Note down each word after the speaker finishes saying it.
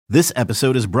This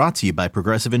episode is brought to you by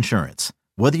Progressive Insurance.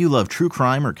 Whether you love true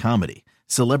crime or comedy,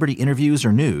 celebrity interviews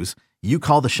or news, you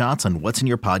call the shots on what's in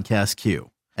your podcast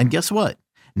queue. And guess what?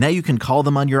 Now you can call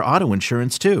them on your auto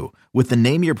insurance too with the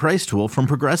Name Your Price tool from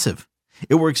Progressive.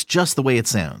 It works just the way it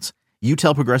sounds. You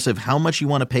tell Progressive how much you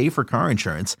want to pay for car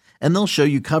insurance, and they'll show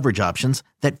you coverage options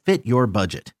that fit your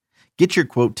budget. Get your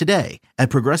quote today at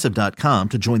Progressive.com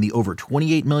to join the over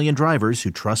 28 million drivers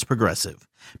who trust Progressive.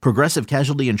 Progressive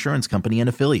Casualty Insurance Company and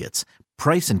Affiliates.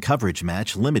 Price and coverage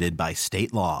match limited by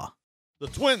state law. The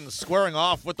Twins squaring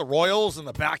off with the Royals in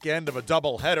the back end of a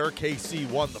doubleheader. KC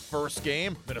won the first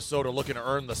game. Minnesota looking to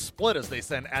earn the split as they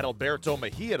send Adalberto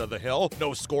Mejia to the hill.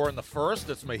 No score in the first.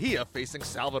 It's Mejia facing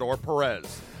Salvador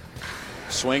Perez.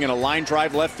 Swing and a line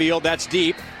drive left field. That's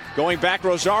deep. Going back,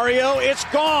 Rosario. It's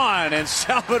gone. And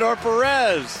Salvador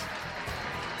Perez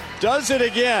does it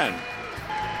again.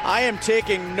 I am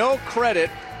taking no credit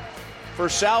for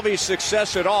Salvi's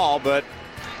success at all, but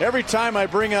every time I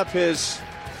bring up his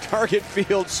Target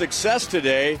Field success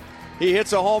today, he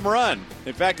hits a home run.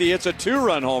 In fact, he hits a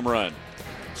 2-run home run.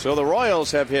 So the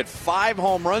Royals have hit 5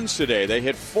 home runs today. They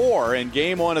hit 4 in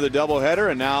Game 1 of the doubleheader,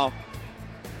 and now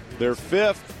they're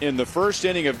 5th in the first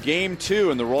inning of Game 2,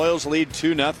 and the Royals lead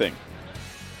 2-0.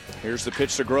 Here's the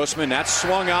pitch to Grossman. That's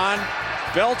swung on,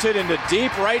 belted into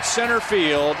deep right center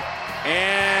field,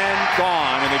 and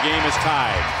gone, and the game is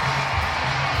tied.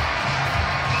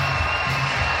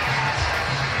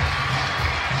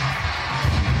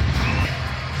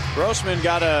 Grossman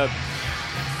got a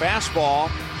fastball,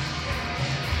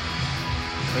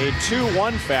 a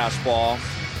 2-1 fastball.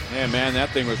 And man,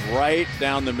 that thing was right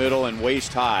down the middle and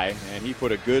waist high, and he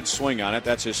put a good swing on it.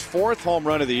 That's his 4th home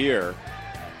run of the year,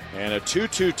 and a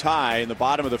 2-2 tie in the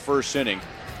bottom of the first inning.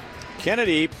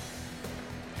 Kennedy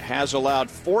has allowed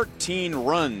 14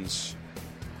 runs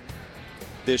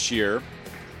this year,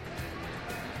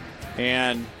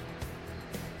 and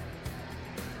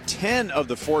 10 of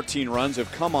the 14 runs have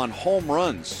come on home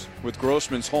runs with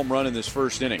Grossman's home run in this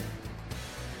first inning.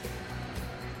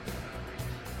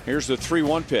 Here's the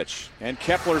 3-1 pitch, and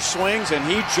Kepler swings, and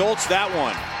he jolts that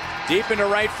one deep into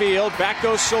right field. Back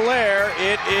goes Soler.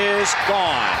 It is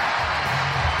gone.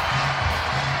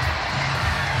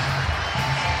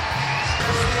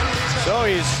 So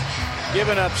he's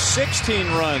given up 16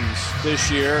 runs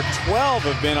this year. 12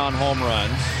 have been on home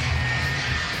runs.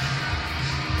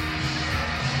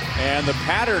 And the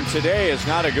pattern today is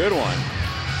not a good one.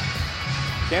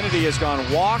 Kennedy has gone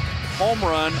walk, home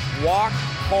run, walk,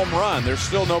 home run. There's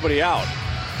still nobody out.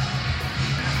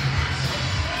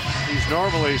 He's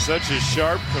normally such a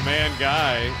sharp command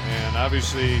guy, and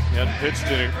obviously hadn't pitched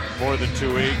in it more than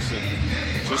 2 weeks,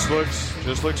 and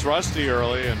just looks rusty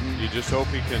early, and you just hope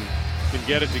he can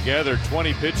get it together.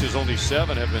 20 pitches, only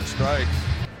 7 have been strikes.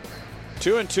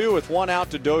 2-2 with 1 out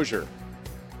to Dozier.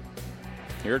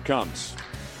 Here it comes.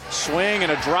 Swing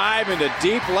and a drive into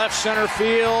deep left center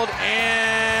field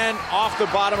and off the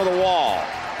bottom of the wall.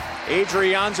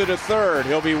 Adrianza to third.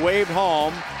 He'll be waved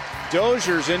home.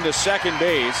 Dozier's into second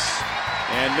base,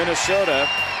 and Minnesota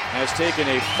has taken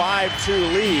a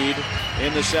 5-2 lead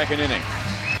in the second inning.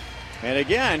 And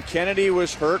again, Kennedy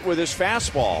was hurt with his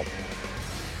fastball,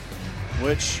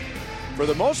 which for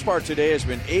the most part today has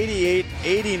been 88,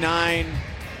 89,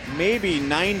 maybe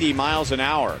 90 miles an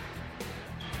hour.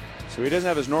 So he doesn't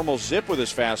have his normal zip with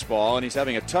his fastball, and he's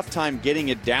having a tough time getting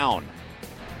it down.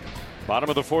 Bottom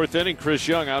of the 4th inning, Chris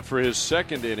Young out for his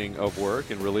 2nd inning of work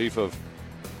in relief of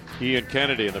Ian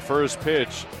Kennedy. And the first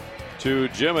pitch to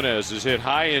Jimenez is hit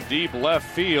high and deep left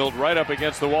field, right up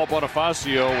against the wall.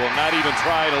 Bonifacio will not even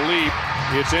try to leap.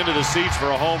 It's into the seats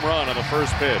for a home run on the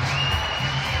first pitch.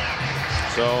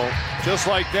 So just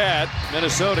like that,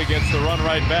 Minnesota gets the run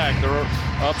right back. They're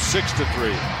up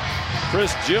 6-3.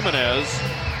 Chris Jimenez,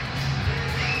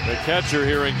 the catcher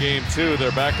here in Game 2,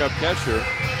 their backup catcher,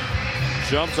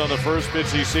 jumps on the first pitch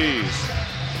he sees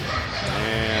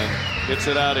and gets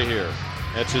it out of here.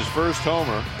 That's his first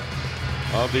homer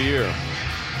of the year.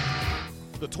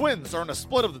 The Twins earn a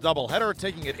split of the doubleheader,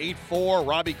 taking it 8-4.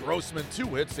 Robbie Grossman, 2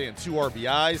 hits and 2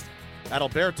 RBIs.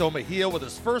 Adalberto Mejia with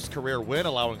his first career win,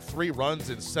 allowing 3 runs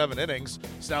in 7 innings.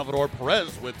 Salvador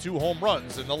Perez with 2 home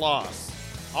runs in the loss.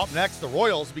 Up next, the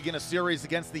Royals begin a series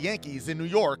against the Yankees in New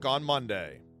York on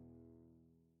Monday.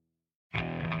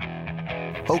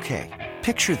 Okay,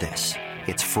 picture this.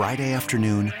 It's Friday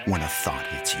afternoon when a thought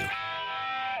hits you.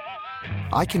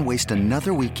 I can waste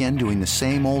another weekend doing the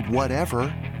same old whatever,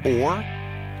 or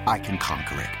I can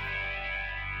conquer it.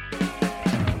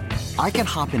 I can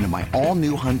hop into my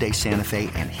all-new Hyundai Santa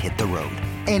Fe and hit the road.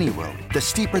 Any road. The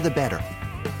steeper, the better.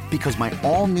 Because my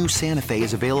all-new Santa Fe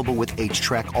is available with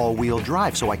H-Track all-wheel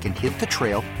drive, so I can hit the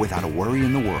trail without a worry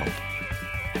in the world.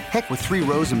 Heck, with 3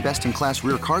 rows and best-in-class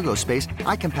rear cargo space,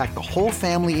 I can pack the whole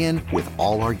family in with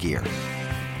all our gear.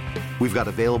 We've got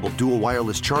available dual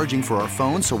wireless charging for our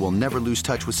phones, so we'll never lose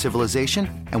touch with civilization,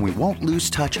 and we won't lose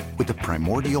touch with the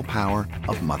primordial power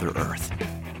of Mother Earth.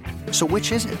 So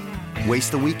which is it?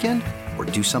 Waste the weekend or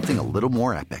do something a little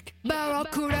more epic?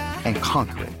 And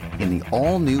conquer it in the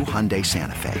all-new Hyundai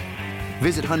Santa Fe.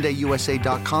 Visit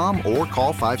HyundaiUSA.com or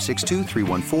call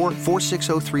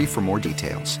 562-314-4603 for more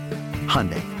details.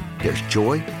 Hyundai, there's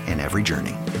joy in every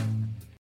journey.